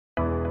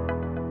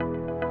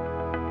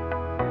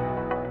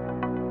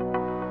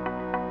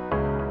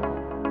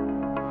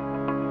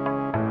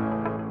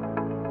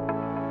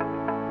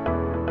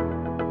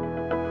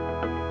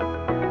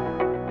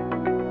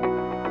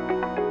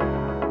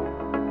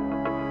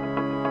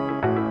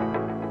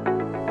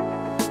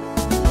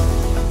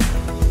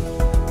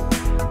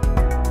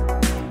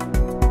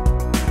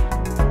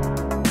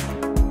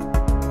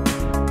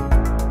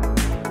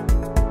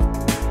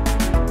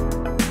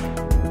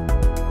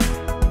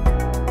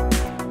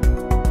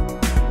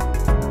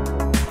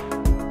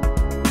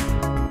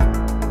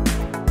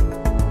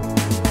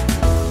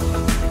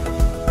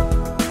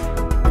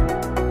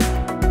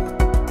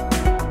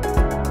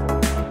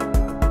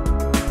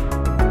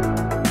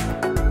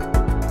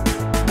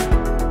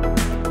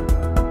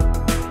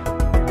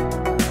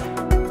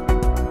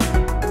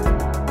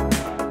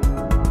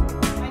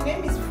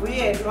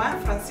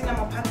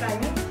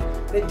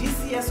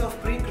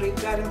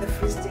regarding the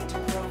Free State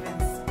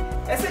Province.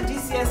 As a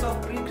DCS of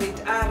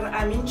pre-grade R,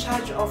 I'm in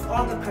charge of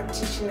all the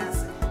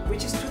practitioners,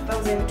 which is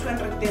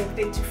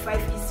 2,235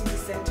 ECD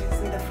centers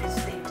in the Free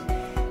State.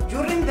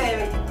 During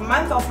the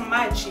month of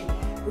March,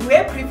 we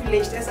were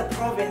privileged as a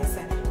province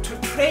to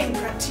train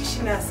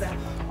practitioners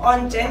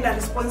on gender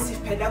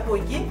responsive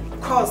pedagogy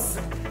course.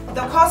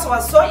 The course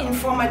was so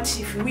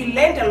informative. We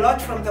learned a lot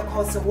from the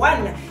course.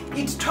 One,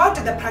 it taught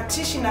the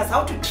practitioners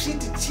how to treat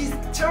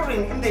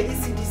children in the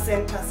ECD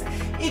centers.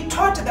 It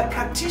taught the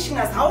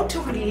practitioners how to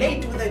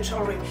relate with the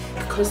children.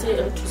 Because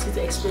to see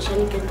the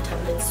especially in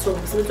tablets, so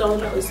it's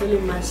really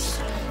much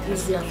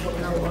easier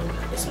from now on.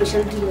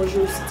 Especially the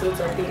modules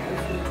that they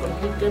if we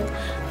complete them,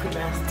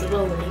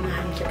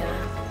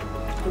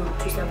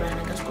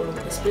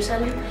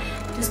 especially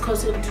this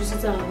course to go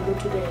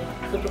to the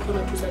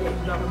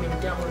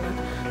environment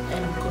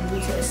and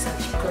community as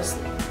such, because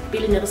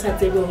building a site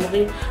table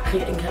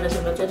encourage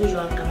but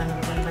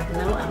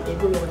now I'm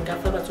able to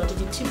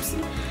tips.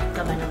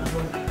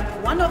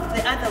 One of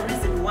the other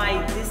reasons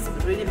why this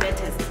really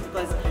matters is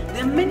because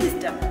the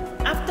minister,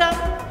 after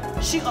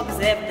she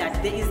observed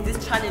that there is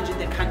this challenge in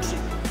the country,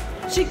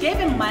 she gave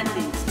a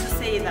mandate to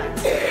say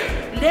that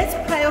let's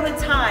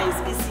prioritize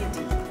ECD.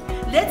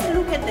 Let's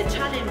look at the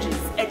challenges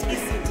at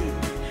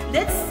ECD.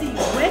 Let's see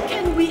where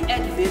can we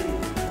add value.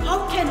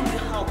 How can we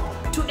help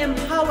to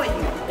empower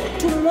you,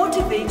 to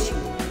motivate you,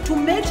 to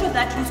make sure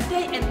that you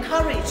stay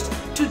encouraged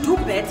to do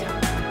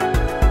better.